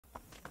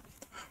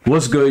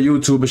What's good,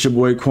 YouTube? It's your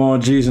boy Quan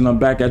G's, and I'm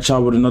back at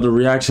y'all with another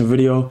reaction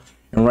video.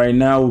 And right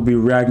now, we'll be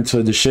reacting to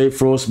Deshae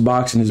Frost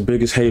boxing his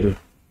biggest hater.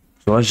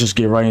 So let's just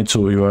get right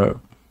into it, you heard?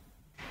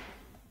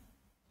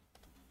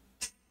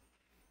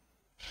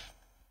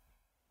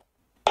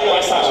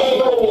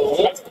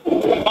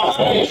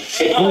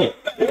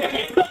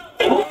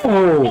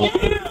 Oh,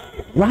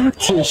 rock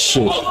this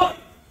shit.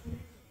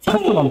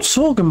 That's what I'm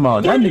talking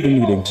about. That nigga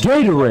need a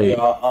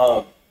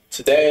Gatorade.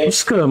 Today,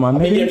 what's good, my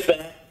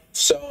nigga?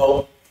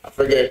 So I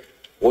figured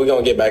we're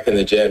gonna get back in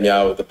the gym,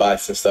 y'all, with the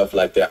bikes and stuff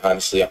like that.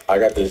 Honestly, I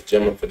got this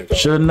gym I'm finna go.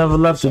 Should've never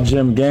left the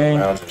gym,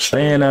 gang.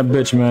 Stay in that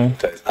bitch, man.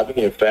 I've been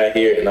getting fat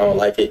here and I don't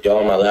like it.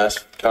 Y'all, in my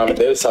last comment,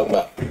 they was talking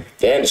about,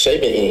 damn, the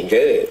shape been eating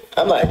good.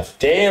 I'm like,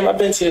 damn, I've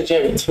been to the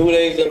gym 2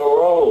 days in a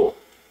row.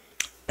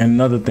 And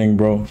another thing,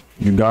 bro,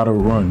 you gotta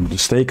run.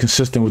 Just stay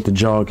consistent with the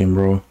jogging,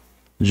 bro.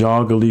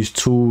 Jog at least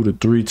 2 to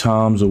 3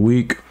 times a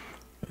week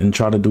and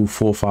try to do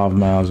 4 or 5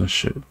 miles and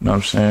shit. You know what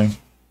I'm saying?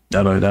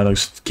 That'll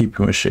keep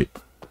you in shape.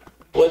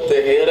 What the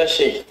hell? That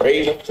shit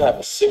crazy. I'm just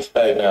having a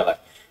 6-pack now. Like,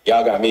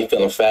 y'all got me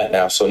feeling fat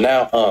now. So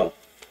now,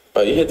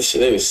 but you hear the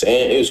shit they was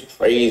saying? It was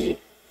crazy.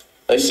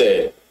 They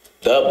said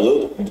Dub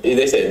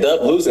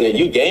losing and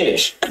you gaining.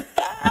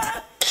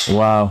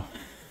 Wow.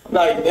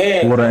 Like,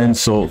 damn. What an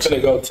insult. I'm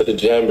gonna go to the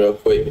gym real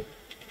quick.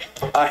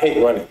 I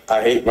hate running.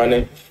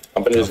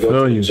 I'm gonna just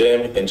go to the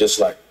gym and just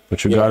like,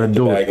 but you gotta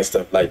do it and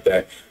stuff like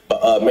that.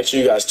 But make sure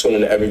you guys tune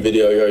in to every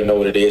video. You already know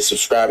what it is.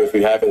 Subscribe if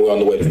you haven't. We're on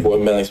the way to 4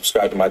 million.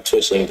 Subscribe to my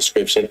Twitch link in the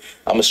description.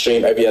 I'm gonna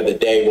stream every other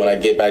day when I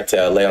get back to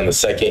LA on the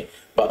 2nd.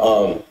 But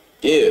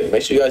yeah,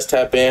 make sure you guys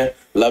tap in.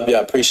 Love y'all.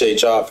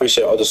 Appreciate y'all.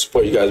 Appreciate all the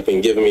support you guys have been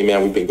giving me,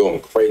 man. We've been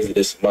going crazy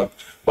this month.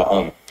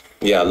 But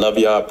yeah, I love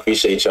y'all.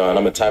 Appreciate y'all. And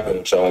I'm gonna tap in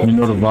with y'all. You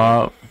know the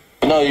vibe.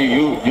 No,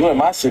 you in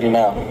my city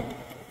now.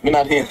 You're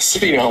not here in the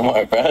city no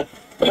more, bro.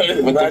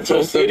 With not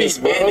your city,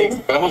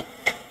 Hispanics, bro.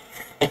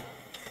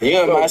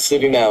 You're in my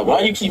city now, bro.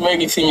 Why you keep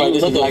making it seem like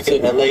this look like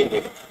an LA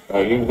nigga?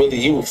 Bro,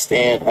 you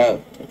stand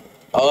up.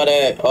 All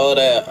that,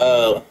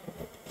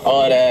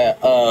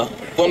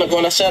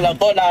 gonna sell a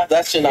bola.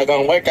 That shit not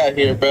gonna work out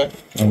here, bro.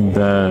 And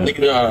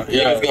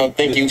niggas gonna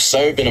think you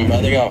serving them,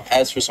 bro. They gonna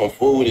ask for some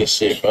food and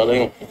shit, bro. They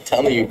gonna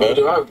telling you,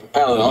 bro.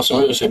 On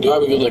some real shit, do I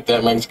be look like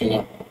that Mexican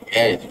now?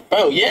 Yeah,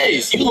 bro,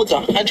 yes, you look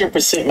 100%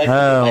 Mexican.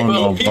 Hell like,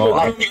 no, people, bro.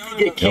 like, you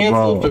get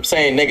canceled for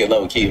saying nigga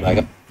low key.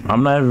 Like,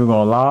 I'm not even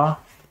gonna lie.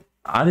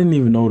 I didn't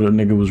even know the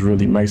nigga was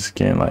really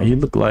Mexican. Like, he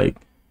looked like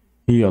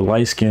he a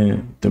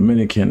light-skinned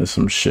Dominican or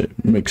some shit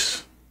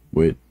mixed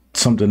with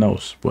something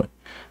else. But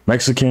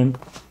Mexican,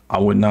 I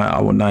would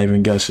not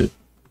even guess it.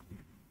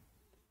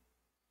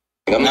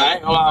 I ain't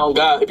gonna lie on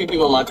God. If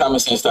people in my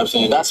comments saying stop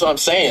saying that. That's what I'm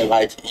saying.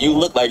 Like, you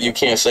look like you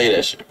can't say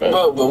that shit, bro.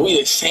 Bro, but we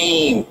the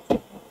same.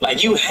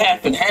 Like, you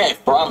half and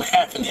half, bro. I'm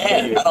half and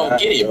half. I don't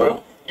get it,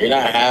 bro. You're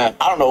not half.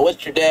 I don't know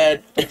what your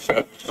dad.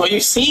 Well, you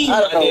see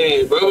my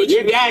dad, bro.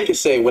 Your dad can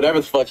say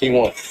whatever the fuck he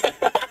wants.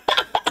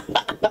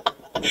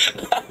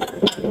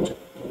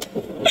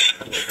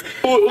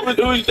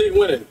 Who you think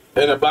winning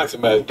in a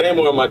boxing match? Damn,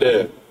 or my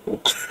dad?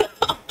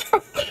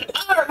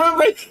 I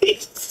remember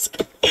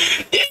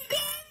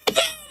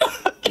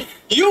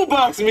you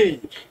boxed me.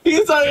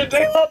 He's like,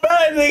 damn,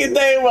 bad nigga,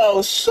 damn,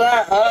 well,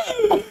 shut up.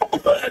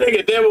 That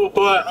nigga, damn,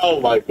 boy.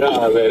 Oh my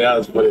god, man, that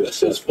was funny. That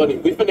shit's funny.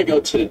 We finna go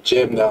to the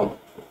gym now.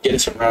 Get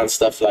us around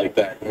stuff like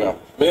that, you know.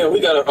 Man, we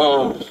gotta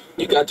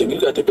you got to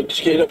pick this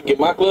kid up and get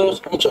my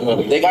gloves. I'm trying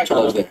to. They got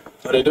gloves there.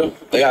 Oh, they do?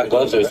 They got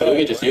gloves there, so we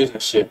can just use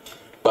this shit.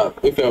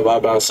 But we finna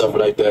vibe around stuff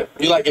like that.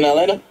 You like in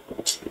Atlanta?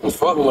 I'm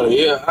fucking with it,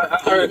 yeah.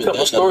 I heard a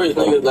couple stories,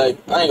 niggas, like,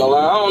 I ain't gonna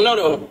lie, I don't know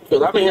though.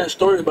 Cause I've been hearing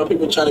stories about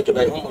people trying to get,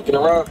 like, almost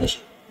getting robbed and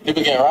shit.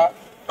 People getting robbed?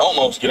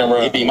 Almost getting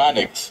robbed. It be my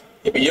niggas.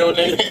 It be your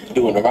nigga?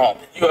 Doing the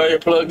robbing. You out here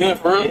plugged in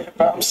for real? Yeah,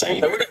 bro, I'm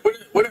saying. Like,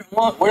 where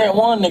that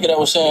one nigga that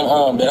was saying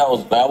that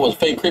I was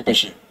fake crip and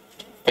shit?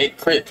 Fake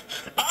crip.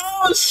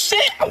 Oh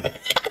shit! What that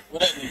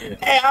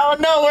nigga? Hey, I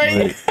don't know where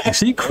he is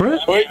he crip?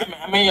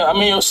 I'm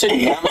in your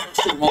city. Man.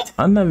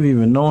 I never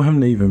even know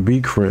him to even be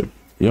crip.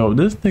 Yo,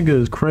 this nigga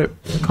is crip.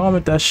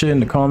 Comment that shit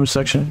in the comment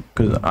section,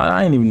 cause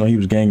I didn't even know he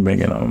was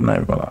gangbanging. I'm not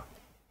even gonna lie.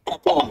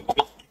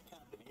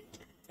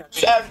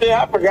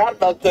 I forgot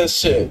about that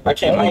shit. I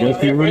can't. I guess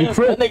he really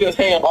crip. That nigga's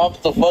hanging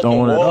off the fucking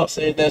wall,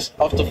 saying that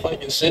off the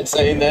fucking shit,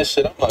 saying that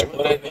shit. I'm like,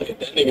 what that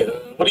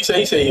nigga? What he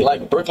say? He said he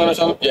like Brooklyn or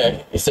something?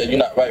 Yeah, he said you're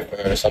not right for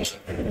her or something.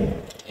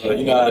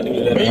 You gotta do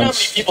that. But you know how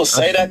many people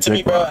say that to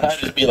me, bro, and I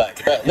just be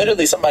like, bro,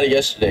 literally somebody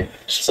yesterday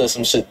said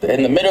some shit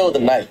in the middle of the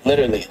night.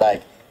 Literally,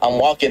 like I'm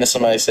walking and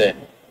somebody said,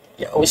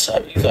 "Yo, what's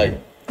up?" He's like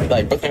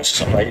Brooklyn or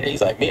something like that.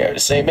 He's like, me are the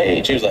same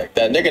age. He was like,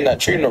 that nigga not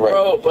treating her right.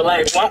 Bro, but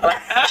like, why, like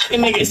how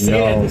can niggas say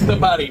that to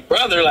somebody,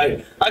 brother?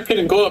 Like, I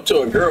couldn't go up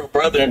to a girl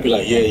brother and be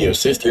like, yeah, your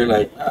sister.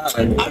 Like, nah,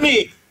 like I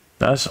mean,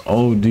 that's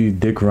OD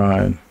dick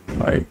riding.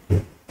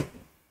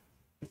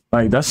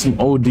 Like that's some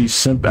OD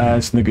simp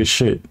ass nigga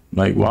shit.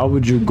 Like, why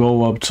would you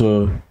go up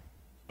to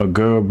a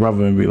girl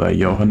brother and be like,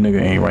 yo, her nigga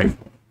ain't right?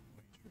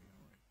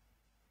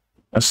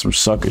 That's some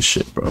sucker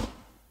shit, bro.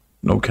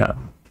 No cap.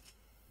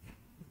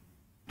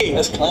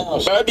 That's clown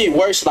shit. Bro, it'd be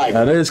worse. Like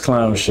That is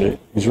clown shit.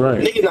 He's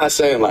right. niggas not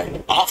saying like,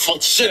 "I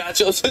fuck shit out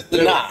your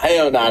sister." Nah,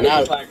 hell nah.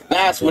 Nah,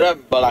 it's whatever.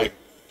 But like,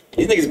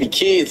 these niggas be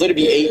kids. Let it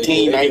be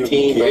 18,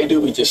 19. Bro. They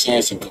do be just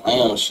saying some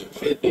clown shit.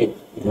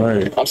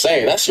 Right. I'm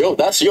saying that's your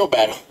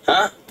battle.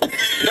 Huh? Nah,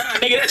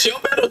 nigga, that's your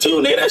battle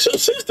too, nigga. That's your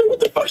sister. What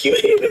the fuck you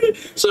mean,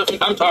 nigga? So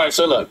if I'm alright,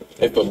 so look,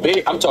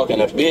 if I'm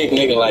talking a big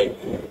nigga like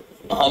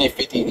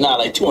 150,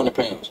 like 200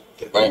 pounds,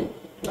 right?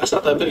 That's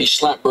not that big. He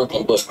slapped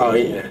Brooklyn, but Oh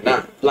yeah,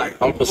 nah. Like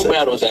I'm who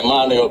battle is that?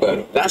 Mine or your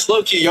battle? that's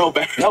low key your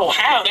battle. No,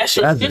 how? That's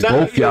your That's sister.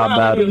 both y'all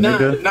battle,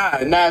 nigga.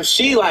 Nah. If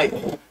she like,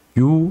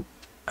 You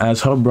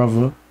as her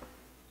brother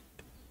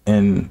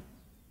and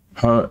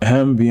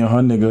him being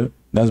her nigga,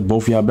 that's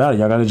both y'all battle.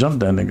 Y'all gotta jump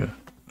that nigga.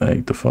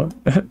 Like the fuck?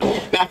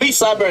 now if he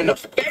slap her in the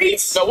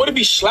face, So what if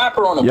he slap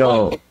her on the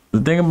Yo, butt?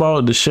 the thing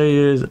about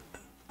Deshae is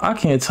I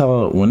can't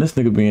tell when this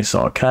nigga being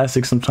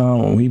sarcastic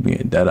sometimes when he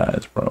being dead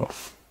eyes, bro.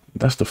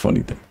 That's the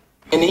funny thing.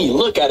 And then you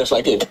look at us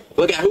like this.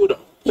 look at who though?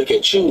 Look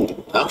at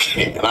you.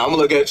 Okay, and I'm gonna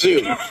look at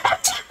you.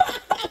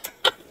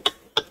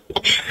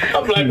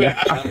 I'm like,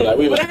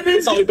 we That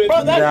is,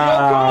 bro, that's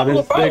Nah, your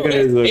this problem, bro. nigga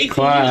is a 18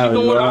 clown,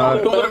 years,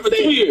 bro. going on for 2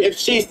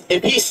 years.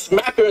 If he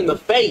smack her in the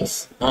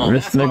face, This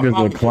that's my nigga's a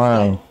problem.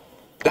 clown.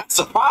 That's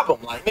a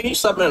problem. Like nigga, you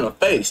slapping her in the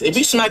face. If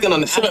he smacking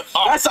on the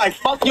that's like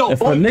fuck your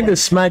If a boyfriend. nigga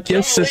smack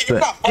your sister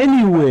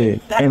anywhere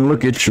and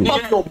look at you,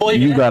 Fuck your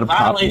boyfriend. you gotta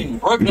pop. Violating You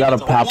Brooklyn gotta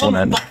is a pop on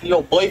that. Fuck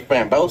your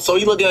boyfriend, bro. So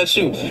he looking at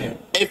you.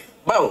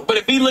 But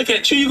if he look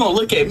at you, you gonna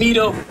look at me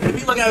though. If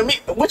he look at me,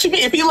 what you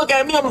mean? If he look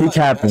at me, I'm He like,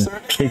 capping. yes,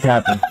 sir. He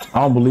capping. I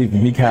don't believe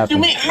him. He You capping.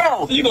 mean,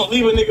 bro? You gonna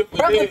leave a nigga for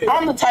Brooklyn, dead.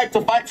 I'm the type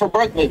to fight for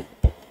Brooklyn,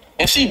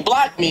 and she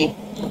blocked me.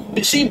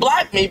 She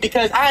blocked me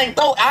because I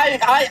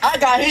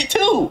got hit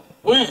too.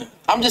 When?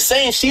 I'm just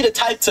saying she the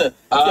type to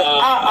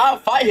I'll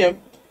fight him,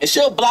 and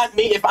she'll block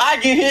me if I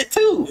get hit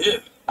too. Yeah.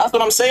 That's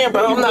what I'm saying,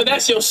 bro. I'm But not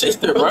that's your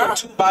sister, bro.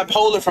 too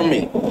bipolar from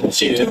me.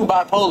 She too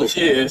bipolar.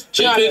 She is.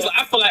 She not- Because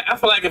I feel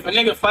like if a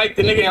nigga fight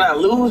the nigga and I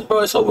lose, bro,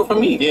 it's over for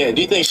me. Yeah.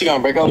 Do you think she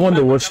gonna break up? I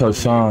wonder what's her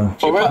sign.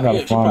 For real? I gotta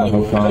Yeah, she find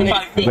her probably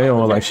sign. will. They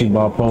all like she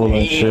bipolar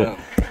and shit.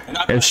 And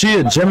I If she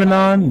a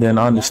Gemini, then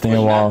I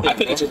understand why.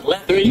 could have just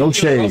left her. No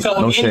shade,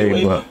 no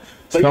shade, but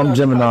some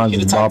Geminis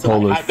is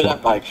bipolar as I feel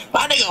fuck. like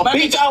my nigga gonna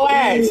beat your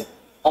ass.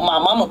 On my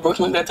mama,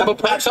 Brooklyn, that type of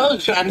I person.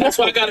 told you, and That's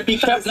why I gotta be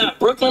careful. Not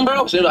Brooklyn,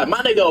 bro. She like my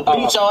nigga gonna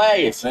beat your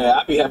ass. Man,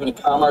 I be having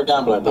to calm her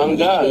down, but Oh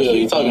God,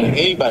 you talking to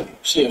anybody?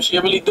 shit, she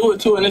really do it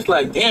too, and it's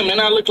like, damn, man,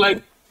 I look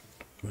like.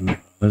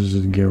 Let's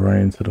just get right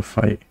into the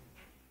fight.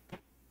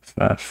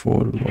 Fast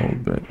forward a little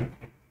bit.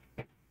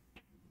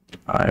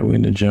 Alright, we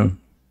in the gym.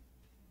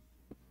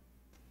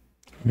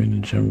 We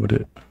in the gym with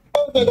it.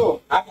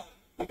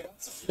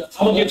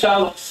 I'm gonna get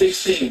y'all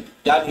 16.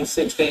 Y'all need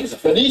 16.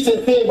 But these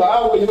 16, but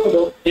I wouldn't know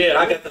though. Yeah,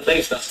 I got the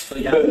lace up. So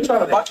y'all You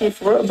trying to box me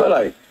for real, but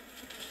like,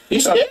 you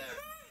scared?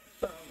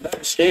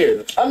 I'm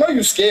scared. I know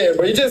you scared,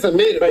 but you just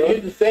admit it, But bro.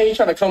 you just saying you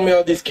trying to come me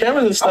all these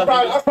cameras and I'm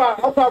stuff.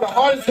 probably the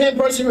hardest hit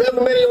person you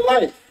ever met in your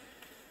life.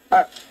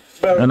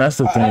 And that's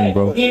the thing,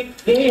 bro.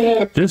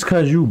 Just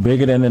cause you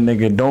bigger than a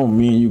nigga don't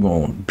mean you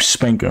gonna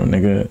spank him,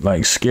 nigga.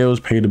 Like skills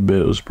pay the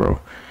bills, bro.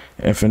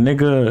 If a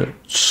nigga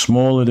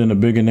smaller than a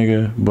bigger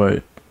nigga,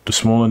 but the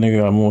smaller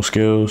nigga got more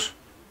skills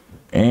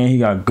and he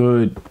got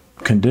good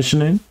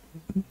conditioning,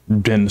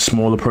 then the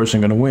smaller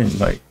person gonna win.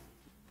 Like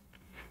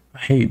I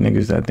hate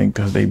niggas that think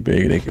cause they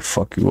big they can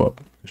fuck you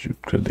up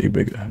cause they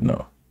bigger.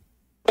 No.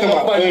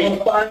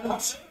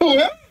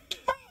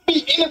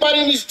 Beat anybody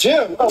in this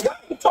gym. Oh, why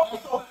you talking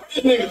so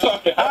this nigga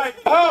talking? Now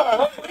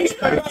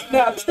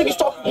this nigga's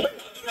talking.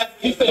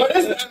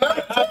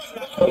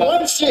 I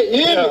run shit,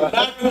 yeah. I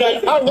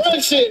run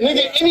shit,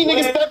 nigga. Any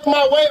nigga step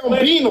my way, I'm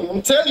beating him.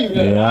 I'm telling you.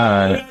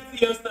 Yeah, alright.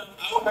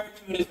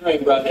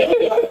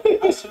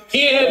 He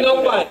ain't had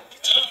no fight.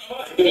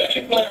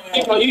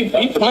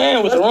 He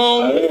playing with the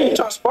wrong. You trying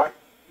to spark?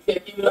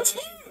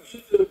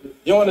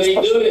 You want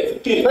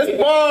to Let's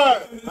bar.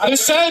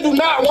 Deshae do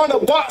not want to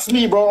box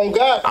me, bro. On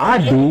God. I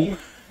do.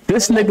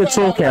 This nigga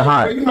talking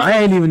hot. I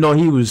ain't even know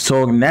he was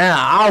talking. Now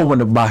I want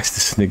to box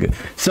this nigga.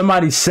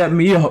 Somebody set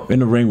me up in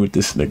the ring with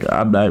this nigga.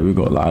 I'm not even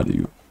gonna lie to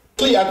you.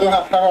 Please, I know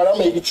how hard I'm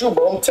gonna get you,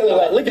 bro. I'm telling you,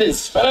 like, look at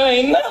this. That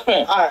ain't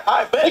nothing.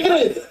 I bet. Look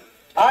at this.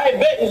 I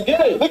bet it's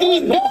good. Look at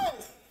these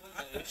guys.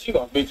 She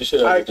gonna beat the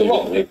shit All out right, of you.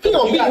 come on. He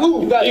gonna beat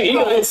who? He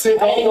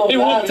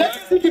gonna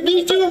Texas, he can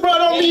beat you, bro.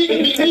 Don't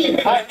mean he can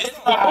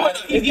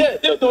beat me. Yeah,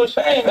 still doing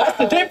shame. that's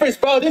the difference,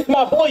 bro. This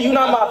my boy. You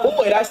not my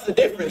boy. That's the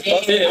difference, bro.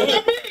 I'm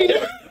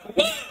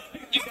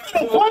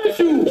gonna punish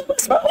you.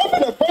 I'm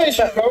gonna punish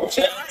you, bro.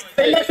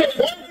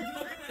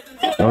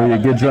 Oh yeah,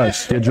 get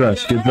dressed. Get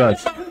dressed. Get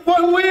dressed.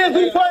 Who is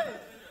he playing?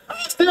 I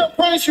still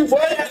punish you, boy.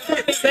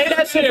 Say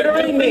that shit in the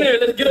ring, man.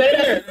 Let's get in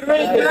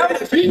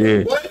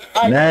there.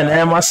 Yeah.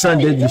 Now my son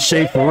did the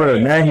shape for real.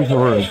 Now he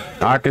for real.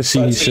 I can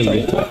see he's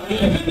silly. Yeah.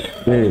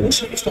 Yeah,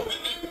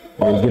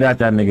 get out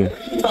that nigga.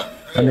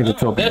 That nigga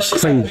talking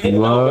crazy,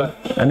 bro.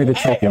 That nigga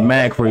talking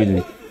mad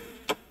crazy.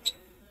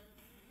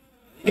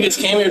 He just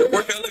came here to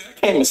work out. Look, I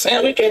came in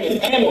Sam. We came in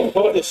Sam.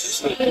 Boy, this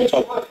shit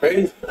talking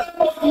crazy.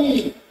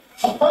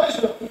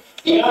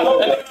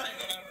 No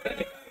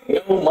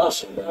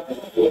muscle, bro.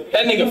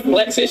 That nigga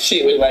flex his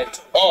shit with like,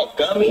 oh,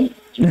 gummy.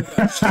 Nah,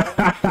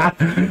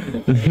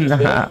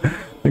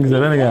 nigga said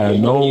that nigga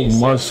had no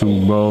muscle,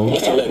 bro.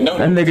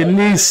 That nigga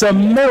needs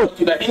some milk.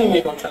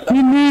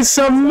 He needs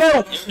some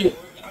milk.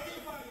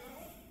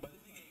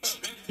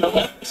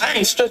 I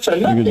ain't stretching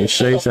Nigga nothing.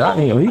 Deshae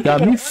said, he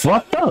got me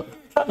fucked up.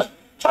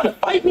 Trying to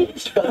fight me.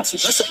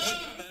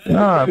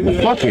 Nah,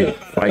 fuck it.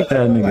 Fight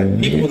that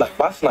nigga. People like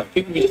boxing, like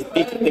people be just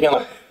thinking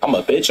like I'm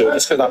a bitch or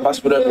just because I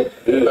box whatever.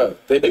 Bro,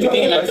 they be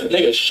Thinking that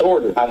nigga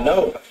shorter. I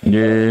know.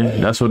 Yeah,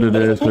 that's what it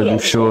is, but you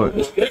short.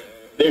 That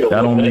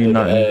don't mean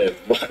nothing.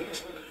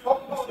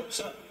 Oh,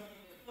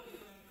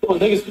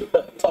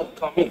 niggas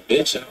call me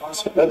bitch and all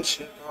some other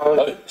shit. Oh,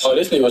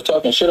 this nigga was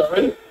talking shit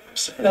already? I'm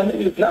saying that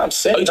nigga. Nah, I'm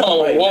saying. Oh, you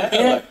talking about walk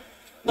in? Like,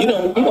 you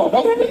don't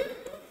know me.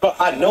 But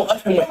I know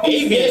of him with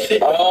AB and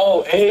shit.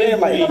 Oh, hey,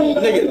 Like,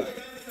 nigga,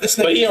 this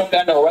but nigga. he don't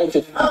got no right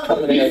to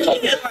come in there and talk.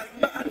 Yeah, like,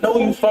 I know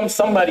you from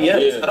somebody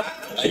else. Yeah.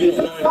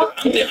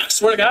 I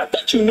swear to God, I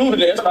thought you knew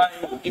today. That's why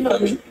you feel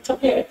me?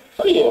 Yeah.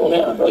 Oh, yeah,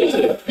 man. Oh,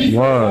 yeah.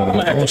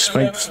 Word. Don't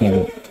spank this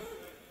nigga.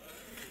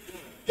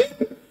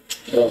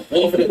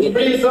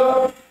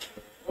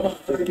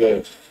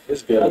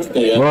 It's good.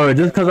 Yeah. Bro,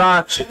 just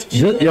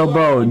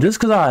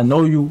cause I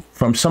know you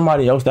from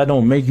somebody else, that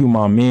don't make you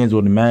my mans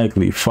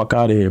automatically. Fuck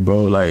out of here,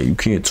 bro. Like, you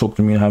can't talk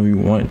to me however you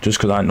want just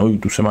cause I know you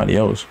through somebody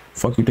else.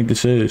 Fuck you think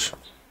this is?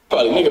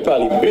 Nigga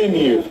probably been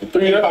here for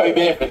 3 hours. Probably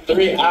been here for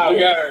 3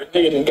 hours.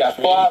 Nigga done got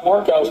 5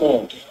 workouts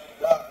on.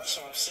 That's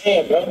what I'm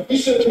saying, bro. You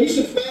should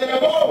stay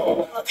at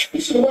home.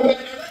 You should have won that.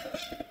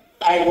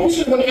 You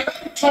should have won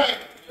that track.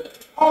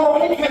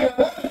 Oh, you can't have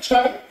that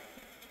track.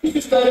 You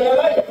should stay in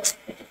LA.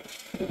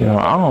 Yo,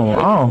 I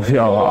don't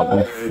feel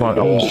like fuck. I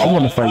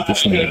wanna fight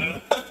this nigga.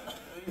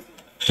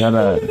 Shut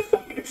up.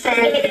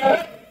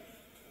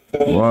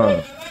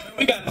 Word.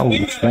 I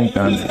would spank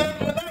that nigga,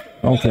 bro. I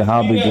don't care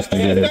how big this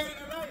nigga is.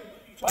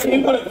 What's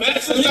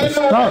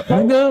up,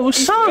 nigga?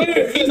 What's up?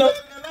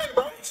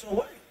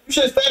 You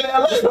should stay in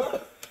LA, bro.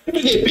 You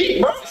can get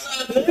beat, bro.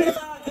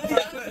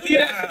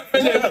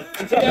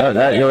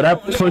 That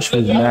push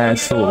was mad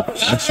slow.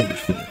 That shit was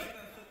slow.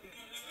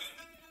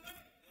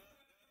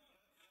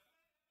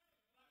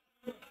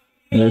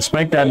 Yeah,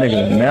 spank that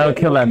nigga. Now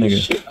kill that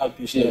nigga.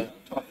 Yeah.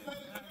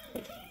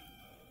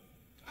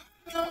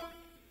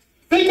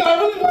 Think I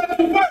really want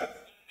to work.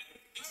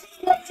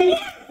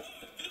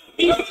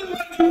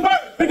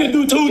 We can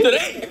do 2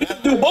 today. We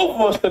can do both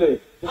of us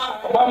today.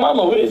 My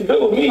mama is good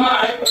with me.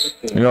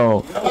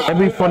 Yo, it'd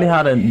be funny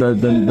how the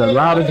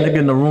loudest nigga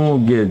in the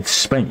room get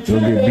spanked or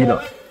get beat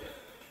up.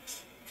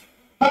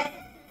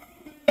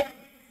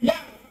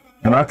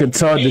 And I could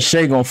tell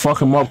Deshae gonna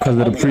fuck him up because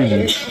of the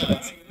preview.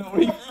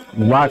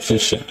 Watch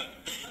this shit.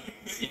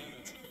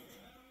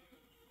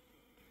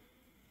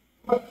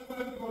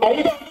 Oh,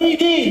 you got 3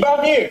 Ds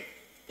back here.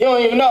 You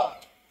don't even know.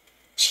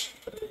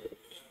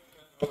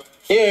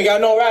 You ain't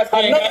got no rap.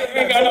 I know you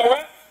ain't got no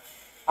rap.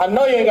 I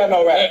know you ain't got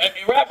no rap.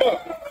 Hey, wrap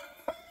up.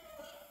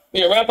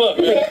 Yeah, wrap up.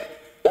 Yeah.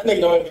 That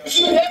nigga don't even.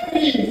 You have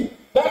these.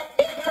 That's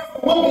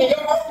women in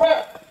your own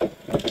rap.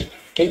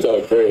 He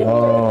talking crazy.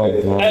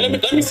 Oh, bro. Hey,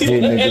 let me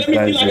see. Let me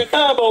see like a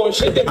combo and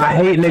shit. I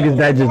hate niggas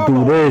that just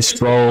do this,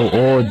 bro,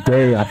 all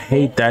day. I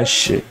hate that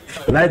shit.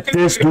 Let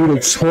this do the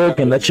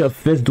talking. Let your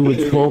fist do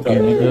the talking,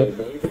 nigga.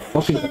 What the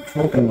fuck is you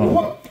talking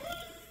about?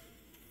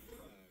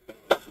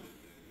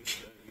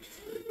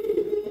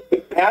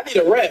 Hey, I need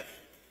a rep.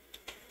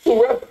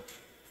 Who rep?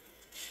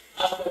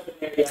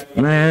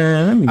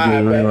 Man, let me get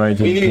right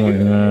to the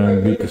point,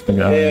 man. Beat this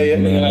nigga out,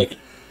 man.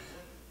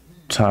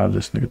 Tired of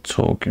this nigga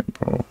talking,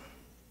 bro.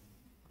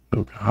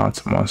 Looking hot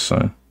to my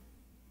son.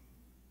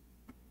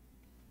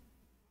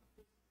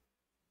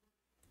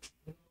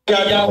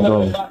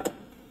 Go.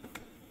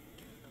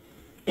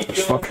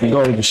 Let's fucking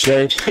go,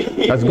 Deshae.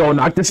 Let's go.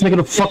 Knock this nigga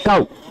the fuck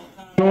out.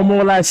 Show him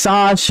all that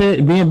side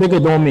shit. Being bigger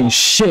don't mean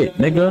shit,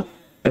 nigga.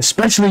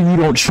 Especially if you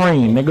don't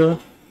train, nigga.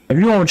 If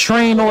you don't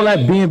train, all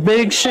that being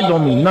big shit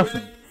don't mean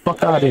nothing.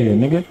 Fuck out of here,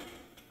 nigga.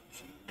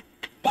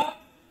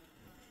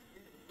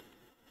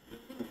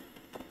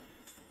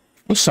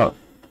 What's up?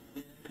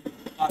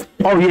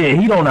 Oh yeah,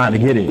 he don't know how to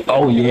get it.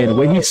 Oh yeah, the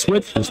way he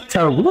switched is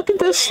terrible. Look at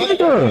this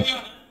nigga.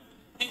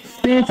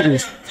 Stance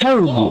is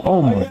terrible.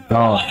 Oh my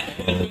god.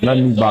 Bro. Let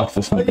me box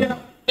this nigga.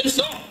 It's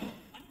off.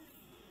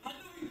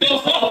 It's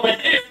off right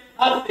there.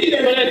 I see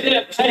that in that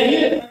jab. Hey,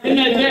 here, in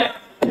that jab.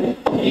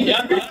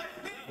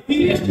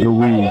 The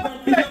weed.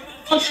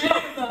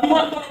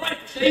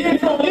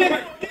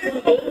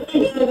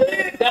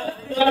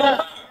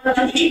 You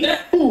can eat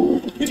that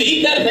food. You can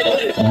eat that.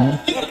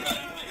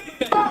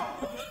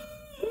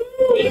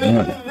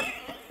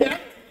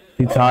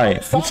 He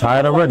tired. He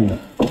tired already.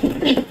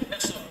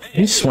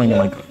 He's swinging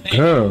like a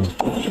girl.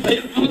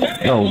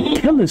 Yo,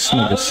 kill this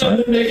nigga,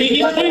 son.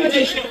 He's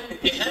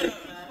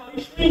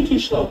swinging too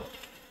slow.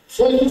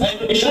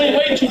 He's swinging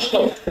way too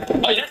slow.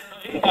 Oh, that's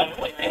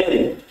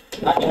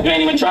you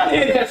ain't even trying to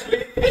hit that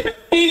split.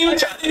 You ain't even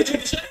trying to hit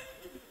that shit.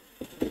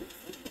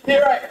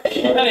 You're right.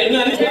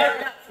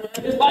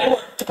 It's light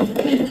work.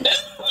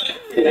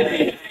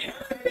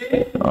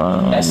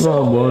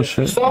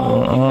 little shit.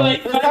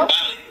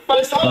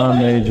 I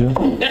made you.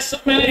 That's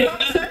something.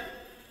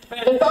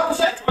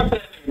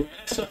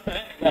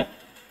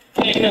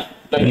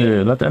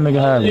 Yeah, let that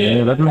nigga have it.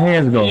 Yeah, let them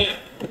hands go.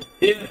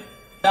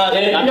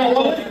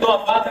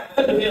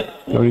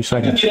 30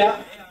 seconds.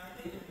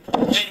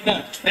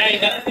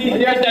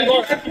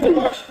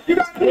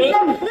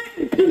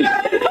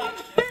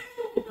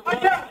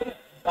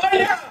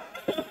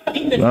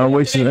 Don't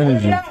waste his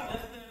energy. That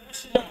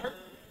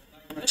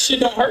shit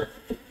don't hurt.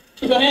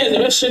 Keep your hands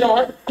up. That shit don't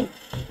hurt.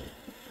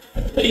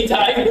 He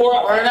tied. He wore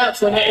out. Burn out.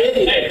 So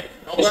hey,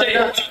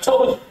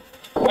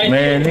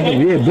 Man,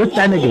 nigga, yeah, blitz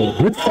that nigga.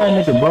 Blitz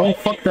that nigga, bro.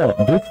 Fuck that.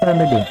 Blitz that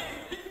nigga.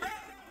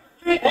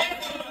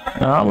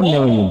 Nah, I wouldn't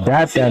even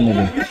dap that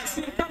nigga.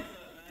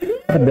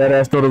 I dead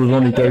ass thought it was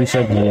only 30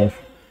 seconds left.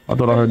 I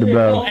thought I heard the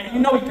bell. You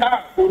know he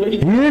tired.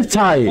 He is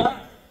tired. You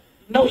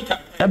know he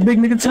tired. That big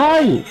nigga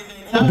tired.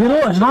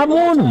 Get on, hop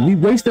on him. He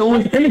wasted all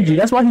his energy.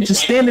 That's why he's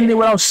just standing there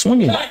without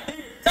swinging.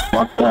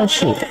 Fuck that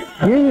shit.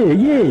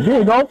 Yeah, there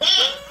you go.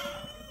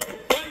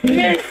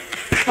 There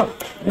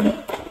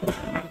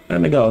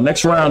we go.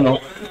 Next round, though.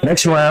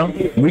 Next round.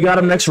 We got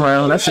him next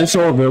round. That's it's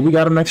over. We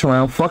got him next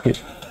round. Fuck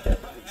it.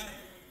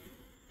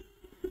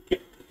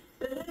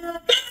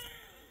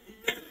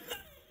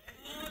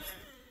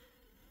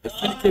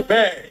 Get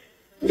back.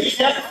 You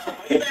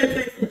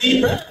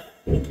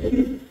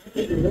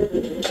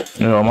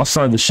know, my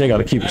son Deshae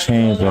gotta keep his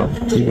hands up.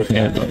 Keep his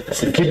hands up.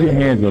 Keep your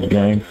hands up,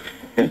 gang.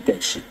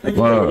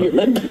 Wow.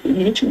 Let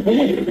me hit you.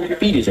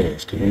 Beat his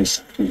ass.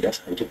 Cause that's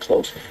how you get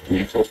close. You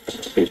get close to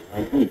the face.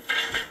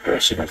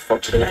 That shit like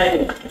fuck to the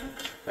head.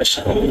 That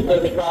shit.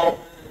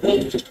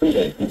 Just do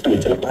that. You do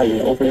it to the body.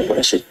 You over here, but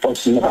that shit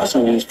fucks you up.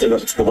 So when you still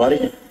up to the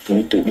body,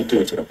 you do it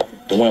to the body.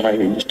 The one right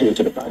here, you just do it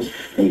to the body.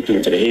 And you do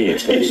it to the head.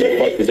 So you just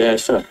fuck his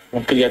ass up.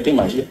 Cause you gotta think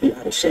about it. You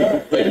gotta shit.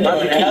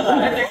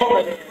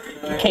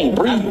 You can't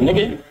breathe,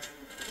 nigga.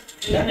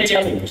 I'm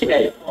telling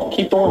you,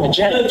 keep throwing the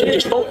jab.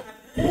 Just throw it.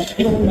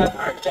 You don't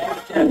have to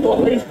throw it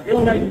lazy. You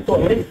don't have to throw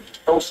it lazy.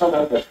 Throw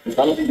something out there. It's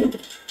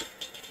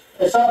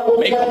all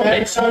over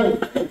that son.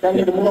 That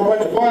nigga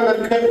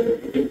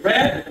move.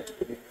 Red.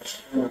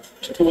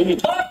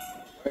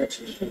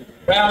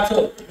 Round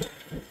two.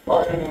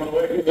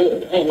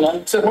 Ain't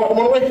nothing.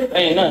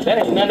 Ain't nothing. That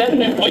ain't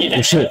nothing.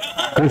 Good shit.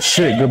 Good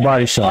shit. Good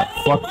body shot.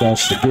 Fuck that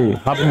shit. Yeah.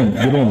 Hop in.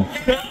 Get on.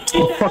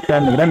 Fuck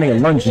that nigga. That nigga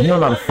lunging. He don't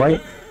know how to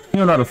fight. He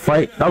don't know how to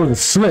fight. That was a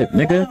slip,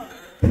 nigga.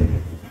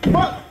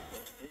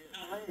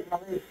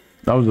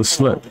 That was a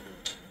slip.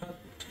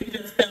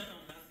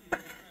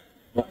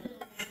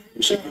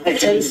 Hey,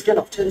 tear the skin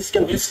off. Tear the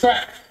skin off. It's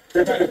scratch.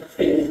 Yeah,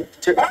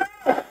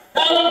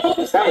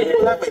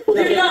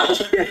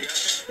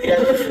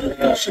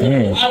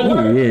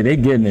 they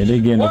getting it. They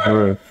getting it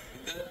for real.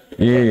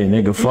 Yeah,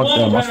 nigga, fuck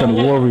that. My son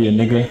warrior,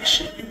 nigga.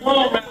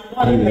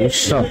 Yeah,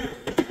 what's up?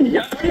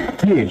 Yeah,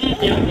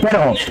 dead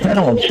arms,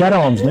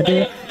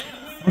 nigga.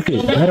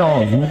 Okay, dead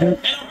arms, nigga.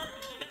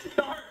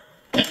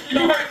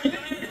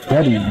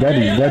 Daddies.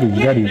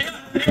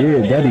 Yeah,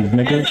 daddies,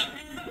 nigga.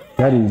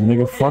 Daddies,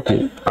 nigga, fuck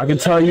it. I can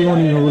tell you don't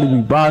even really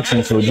be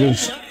boxing, so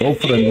just go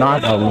for the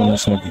knockout on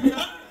this nigga.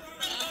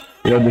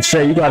 Yo,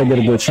 Deshae, you gotta get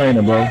a good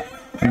trainer, bro.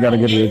 You gotta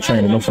get a good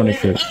trainer, no funny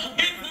shit.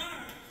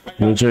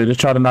 Yo, just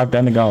try to knock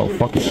that nigga out.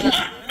 Fuck it.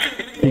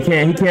 He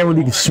can't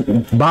really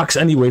box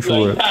anyway for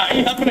real.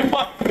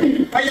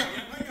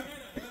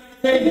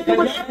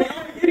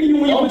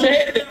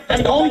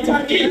 That's the only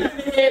time you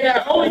hit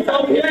that. Only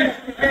time you hit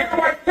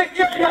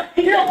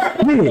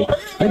Yeah,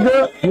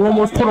 nigga, you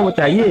almost put him with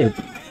that, yeah.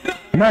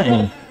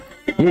 Nothing.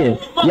 Yeah.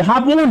 You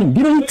hop on him.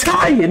 Get him, he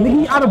tired,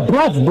 nigga. He out of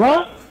breath,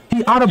 bro.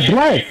 He out of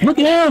breath. Look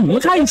at him.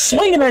 Look how he's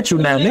swinging at you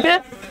now,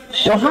 nigga.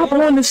 Yo, hop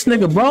on this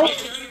nigga, bro.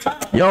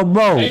 Yo,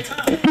 bro. Yeah,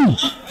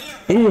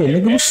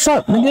 nigga, what's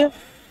up, nigga?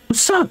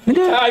 What's up,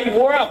 nigga? How you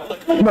wore out?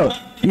 Look,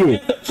 yeah.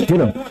 Get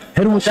him.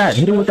 Hit him with that.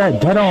 Hit him with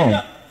that. Dead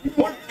on.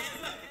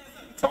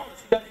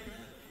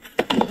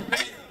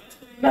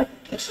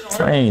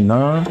 Ain't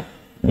none.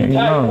 Ain't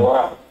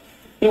none.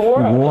 He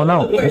wore out. Worn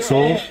out. That's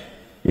all.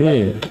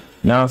 Yeah.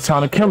 Now it's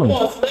time to kill him.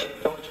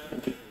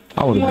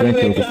 I would have been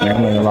killed this nigga. I ain't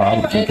gonna lie. I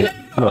would have been killed.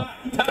 Look.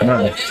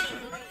 Nothing.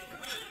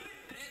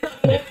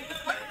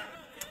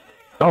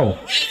 Oh.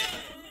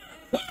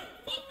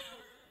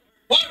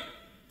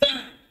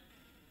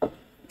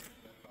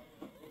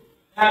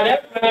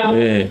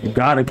 Yeah, you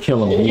gotta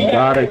kill him. You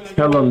gotta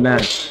kill him now.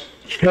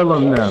 Kill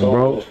him now,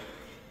 bro.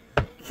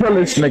 Kill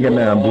this nigga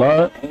now,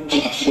 blood.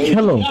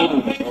 Kill him.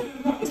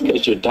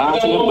 Because you're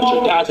dodging him, but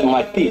you're dodging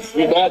like this.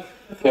 You got.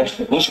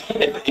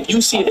 If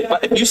you see a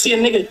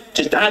nigga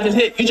just dodge his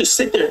head, you just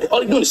sit there.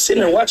 All you doing is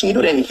sitting there watching you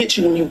do that, and he hits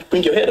you when you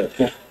bring your head up.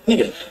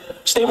 Nigga,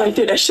 stay right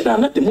there. That shit not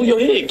nothing. Move your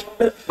head.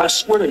 I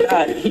swear to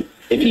God, if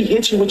he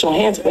hits you with your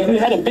hands, if you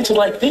had a bitch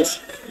like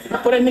this,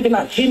 but that nigga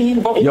not hitting you,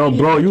 bro. Yo,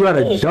 bro, you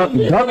gotta duck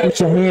with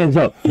your hands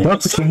up.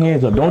 Duck with your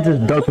hands up. Don't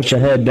just duck with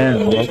your head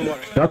down, bro.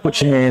 Duck with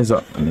your hands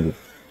up, nigga.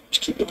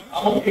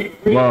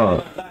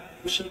 Wow.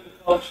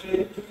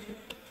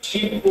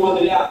 Keep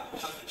pulling it out.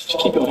 Just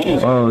keep your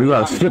hands. Oh, you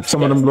gotta skip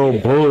some of them little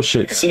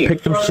bullshit.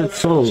 Pick them shit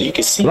too. You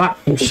can see.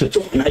 Block them shit.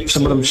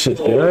 Some of them shit,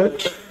 yeah.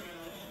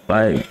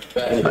 Like,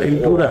 how you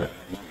do that?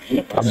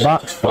 I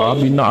box, bro.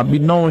 I be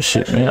knowing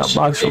shit, man. I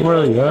box for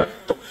real, yeah.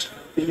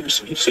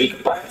 So you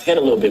can box his head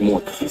a little bit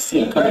more. You see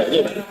him come back,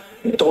 yeah.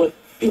 Throw it.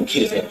 Hit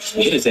his ass.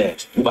 Hit his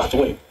ass. You about to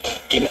win.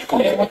 Get back on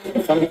that.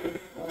 You feel me?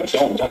 But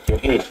don't duck your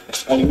head.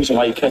 That's the only reason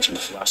why you catch him.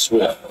 I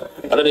swear.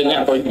 Other than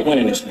that, bro, you be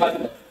winning this.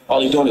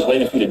 All he's doing is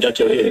waiting for you to duck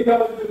your head.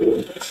 I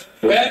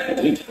feel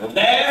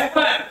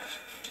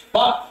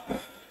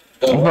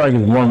like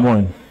it's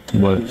 1-1,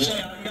 but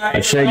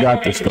Deshae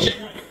got this though.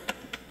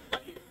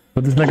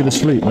 Put this nigga to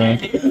sleep, man.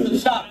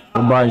 Good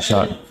body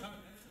shot.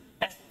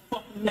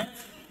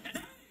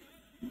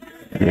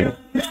 Yeah.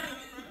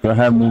 Go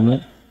ahead,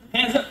 movement.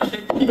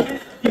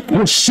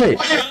 Oh shit.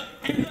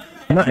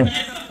 Nothing.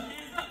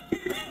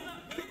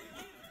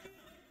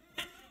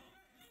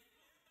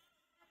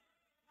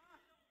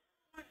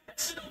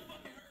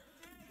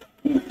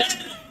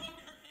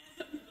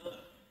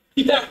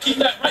 Keep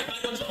that right by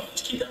your jaw.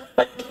 Just keep that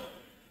right.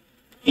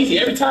 Easy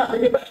every time.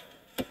 Bring it back.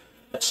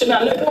 That shit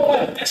not let go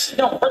away. That shit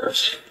don't hurt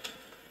shit.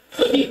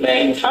 Look, he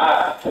man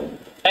tired.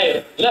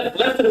 Hey,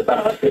 left to the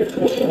side right here.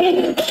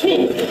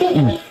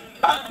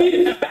 Beat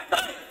his back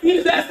up. Beat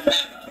his ass back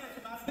up.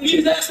 Beat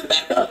his ass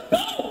back up.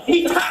 No,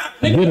 he tired.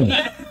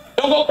 Nigga,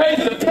 don't go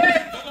crazy. Don't go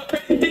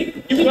crazy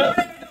deep. You good?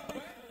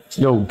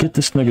 Yo, get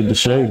this nigga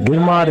Deshae. Get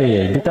him out of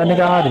here. Get that nigga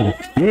out of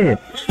here. Yeah,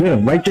 get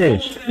him right there.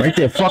 Right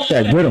there. Fuck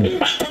that. Get him.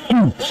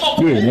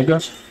 Yeah,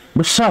 nigga.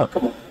 What's up?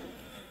 Well,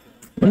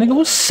 nigga,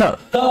 what's up?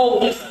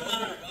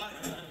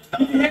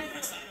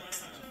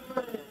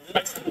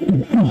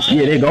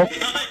 Yeah, there you go.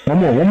 One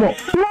more.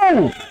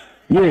 Whoa!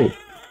 Yeah.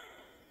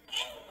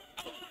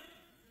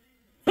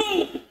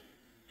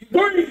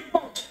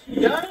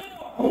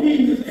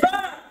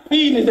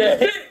 Feeding his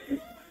ass.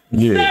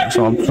 Yeah, that's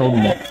what I'm talking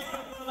about.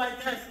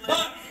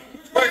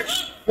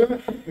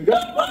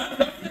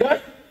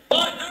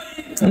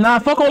 Nah,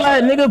 fuck all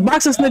that, nigga.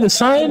 Box this nigga,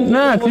 son.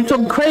 Nah, cause you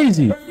talking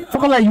crazy.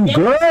 Fuck all that, you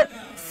good?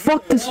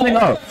 Fuck this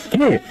nigga up.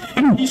 Yeah, get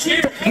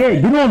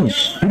on him.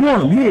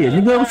 Yeah,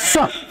 nigga, what's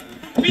up?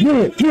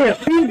 Yeah,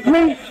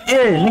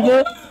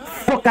 nigga.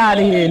 Fuck out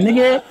of here,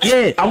 nigga.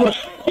 Yeah, I would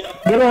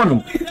get on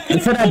him.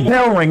 Until that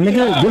bell ring,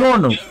 nigga. Get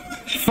on him.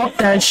 Fuck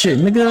that shit,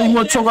 nigga. You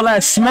wanna talk all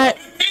that smack?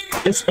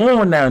 It's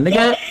on now,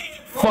 nigga.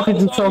 Fuck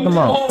is you talking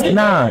about?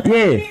 Nah,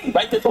 yeah.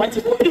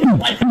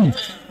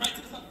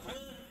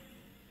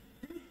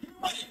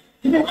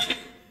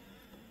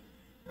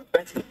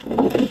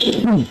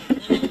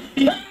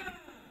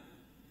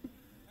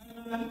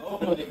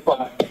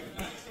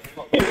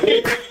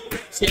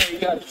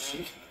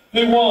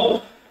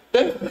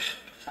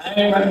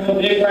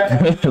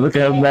 Look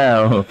at him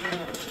now.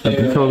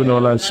 After talking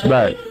all that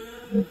smack.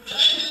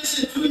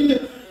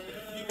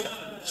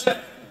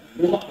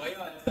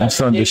 That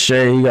son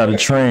Deshae, he gotta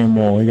train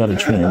more.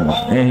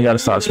 And he gotta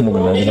start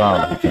smoking that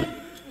dollar.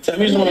 So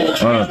he's on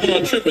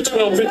a trip with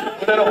 12 bitches.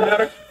 But that don't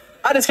matter.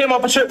 I just came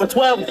off a trip with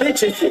 12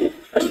 bitches.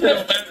 That don't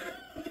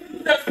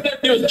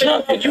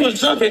matter. You was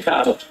drunk in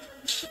college.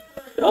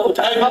 The whole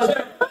time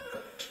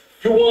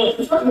you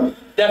won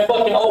that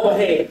fucking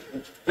overhead.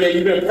 Yeah,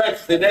 you been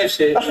practicing that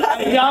shit.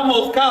 He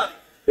almost caught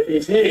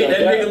it. That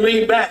nigga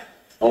leaned back.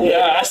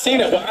 Yeah, I seen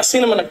it. I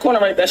seen him in the corner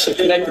right. That shit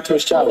connected to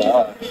his child.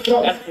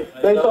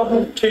 They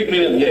fucking kicked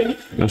me in the head.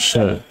 Good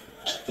shit.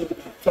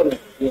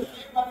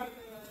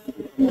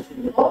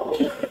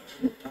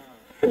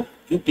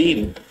 You beat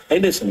him. Hey,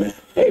 listen, man.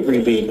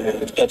 Every beat,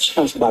 man. Got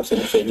chance boxing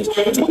and fitness.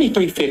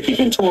 2350.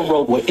 Been to a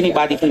road where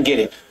anybody can get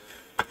it.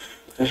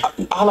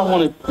 All I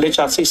want to let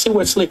y'all see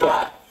where it's slick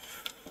at.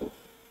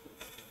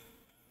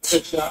 Hey,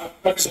 you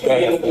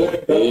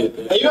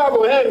gotta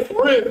go ahead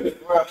for real.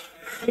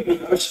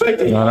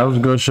 Respect it. Nah, that was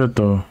good shit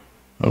though.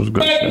 That was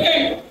good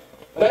shit.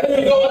 Let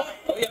me go.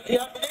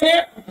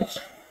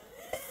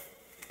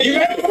 You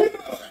ready?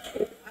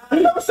 You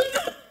never seen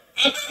it.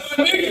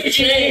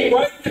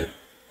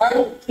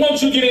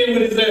 Once you get in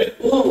with his ass.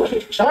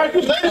 All right,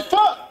 you late as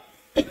fuck.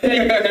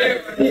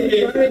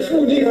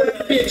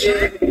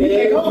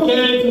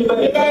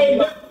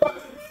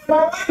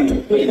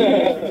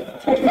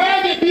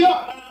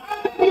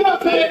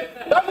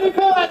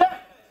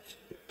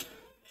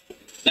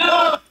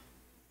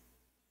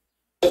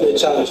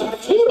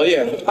 Oh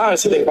yeah, I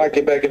honestly think if I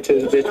get back into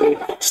this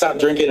bitch, stop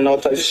drinking and all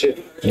types of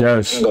shit.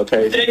 Yes. Go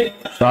crazy.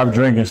 Stop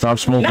drinking, stop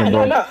smoking,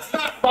 bro.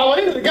 Bro,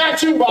 he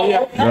got you,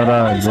 bro.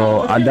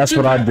 Bro. That's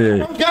what I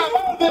did.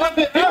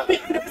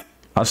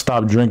 I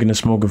stopped drinking and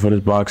smoking for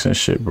this boxing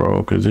shit,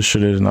 bro. Cause this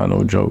shit is not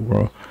no joke,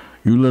 bro.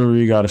 You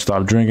literally gotta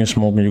stop drinking,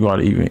 smoking. You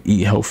gotta even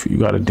eat healthy. You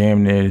gotta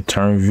damn near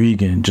turn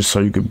vegan just so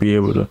you could be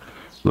able to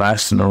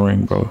last in the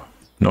ring, bro.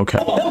 No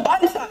cap.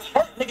 Body shots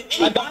hurt, nigga.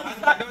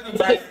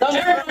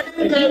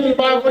 He can't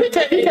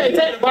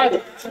take the body.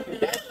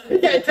 He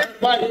can't take the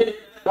body.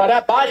 Bro,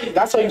 that body,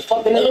 that's how you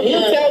fucking nigga.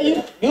 He'll tell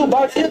you. You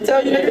box, he'll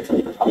tell you,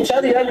 nigga. I'm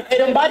telling you, hey,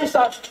 them body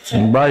shots.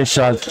 Body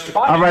shots.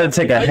 I'd rather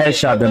take a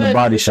headshot than a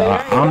body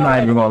shot. I'm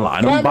not even gonna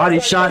lie. Them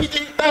body shots,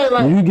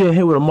 when you get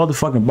hit with a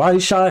motherfucking body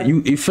shot,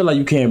 you feel like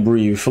you can't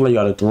breathe. You feel like you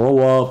gotta throw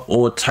up,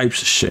 all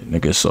types of shit,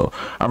 nigga. So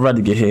I'd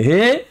rather get hit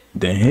head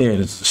than head.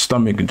 It's the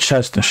stomach and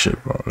chest and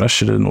shit, bro. That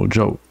shit is no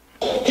joke.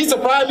 He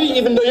surprised me,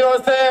 even though, you know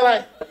what I'm saying?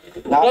 Like,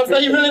 you know what I'm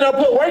saying? He really don't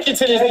put work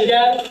into this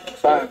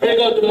nigga. Here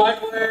go the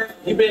microwave.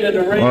 He been in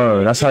the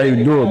ring. That's how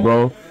you do it,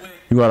 bro.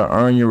 You gotta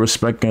earn your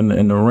respect in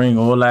the ring.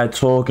 All that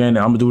talking,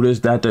 I'm gonna do this,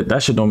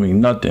 that shit don't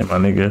mean nothing, my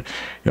nigga.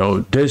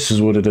 Yo, this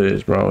is what it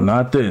is, bro.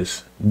 Not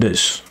this.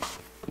 This.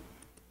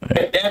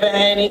 Devin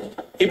Haney,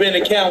 he been to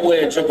camp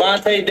with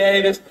Javante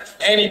Davis,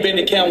 and he been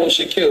to camp with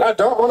Shaquille. I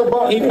don't want to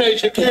ball. He made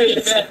Shaquille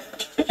the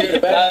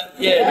best.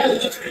 Yeah.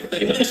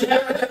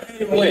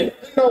 Win.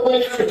 No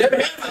way.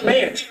 Devin,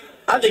 man.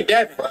 I think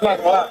Devin. I'm not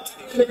gonna lie.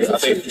 I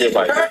think you're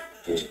right.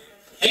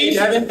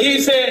 He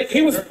said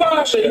he was fine,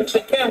 but he was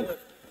in camp with.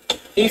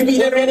 You can be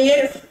Devin Haney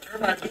is?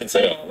 You can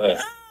say all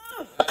that.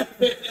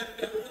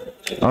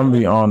 I'm gonna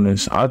be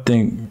honest. I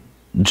think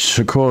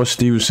Shakur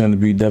Stevenson to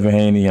beat Devin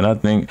Haney, and I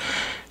think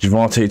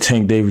Javante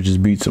Tank Davis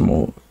just beats him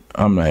all.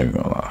 I'm not even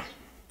gonna lie.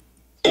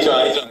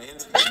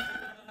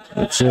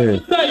 That's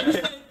it.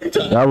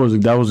 That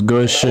was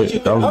good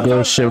shit. That was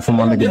good shit from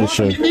my nigga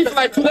Deshae. Me for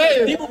like 2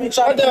 days. People be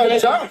trying to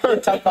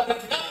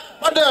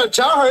My damn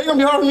jaw hurt. He gonna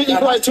be hard for me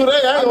for like 2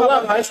 days. I ain't gonna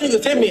lie. This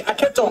nigga hit me. I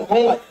kept on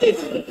going like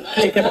this.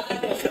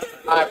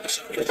 Let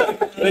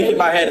me get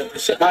my head up.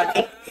 This shit,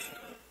 Alright,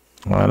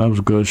 that was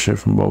good shit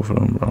from both of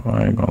them, bro.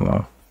 I ain't gonna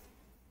lie.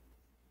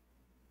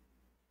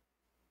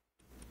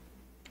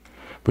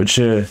 But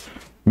yeah,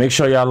 make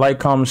sure y'all like,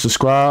 comment,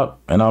 subscribe,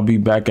 and I'll be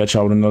back at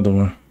y'all with another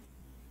one.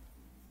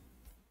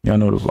 Y'all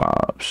know the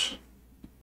vibes.